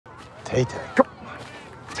Tay-Tay.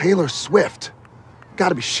 Taylor Swift.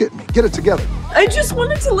 Gotta be shitting me. Get it together. I just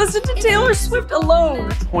wanted to listen to Taylor Swift alone.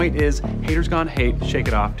 The point is, haters gone hate, shake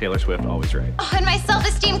it off, Taylor Swift always right. Oh, and my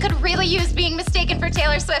self-esteem could really use being mistaken for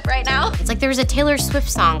Taylor Swift right now. It's like there was a Taylor Swift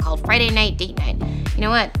song called Friday Night Date Night. You know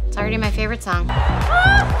what? It's already my favorite song. We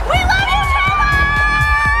love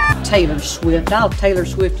you, Taylor! Taylor Swift. I'll Taylor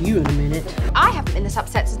Swift you in a minute. I haven't been this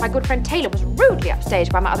upset since my good friend Taylor was rudely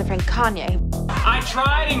upstaged by my other friend Kanye. I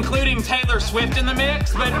tried including Taylor Swift in the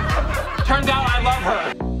mix, but turns out I love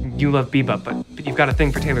her. You love Bebop, but you've got a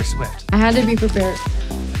thing for Taylor Swift. I had to be prepared.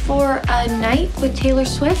 For a night with Taylor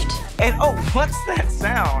Swift? And oh, what's that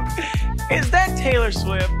sound? Is that Taylor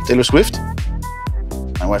Swift? Taylor Swift?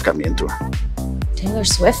 My wife got me into her. Taylor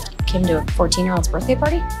Swift came to a 14-year-old's birthday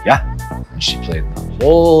party? Yeah, and she played the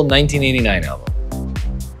whole 1989 album.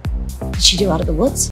 Did she do Out of the Woods?